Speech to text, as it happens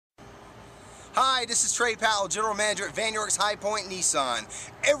Hi, this is Trey Powell, General Manager at Vann High Point Nissan.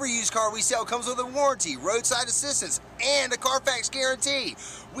 Every used car we sell comes with a warranty, roadside assistance, and a Carfax guarantee.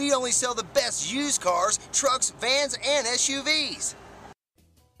 We only sell the best used cars, trucks, vans, and SUVs.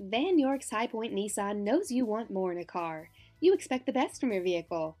 Vann High Point Nissan knows you want more in a car. You expect the best from your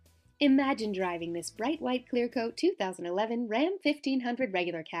vehicle. Imagine driving this bright white clear coat 2011 Ram 1500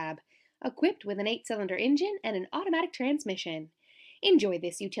 regular cab, equipped with an 8-cylinder engine and an automatic transmission. Enjoy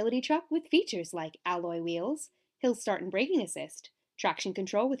this utility truck with features like alloy wheels, hill start and braking assist, traction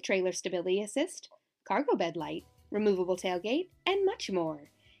control with trailer stability assist, cargo bed light, removable tailgate, and much more.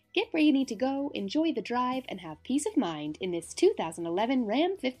 Get where you need to go, enjoy the drive, and have peace of mind in this 2011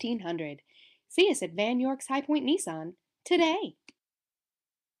 Ram 1500. See us at Vann High Point Nissan today.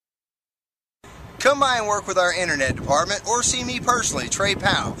 Come by and work with our internet department or see me personally, Trey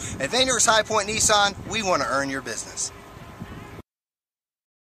Powell. At Vann High Point Nissan, we want to earn your business.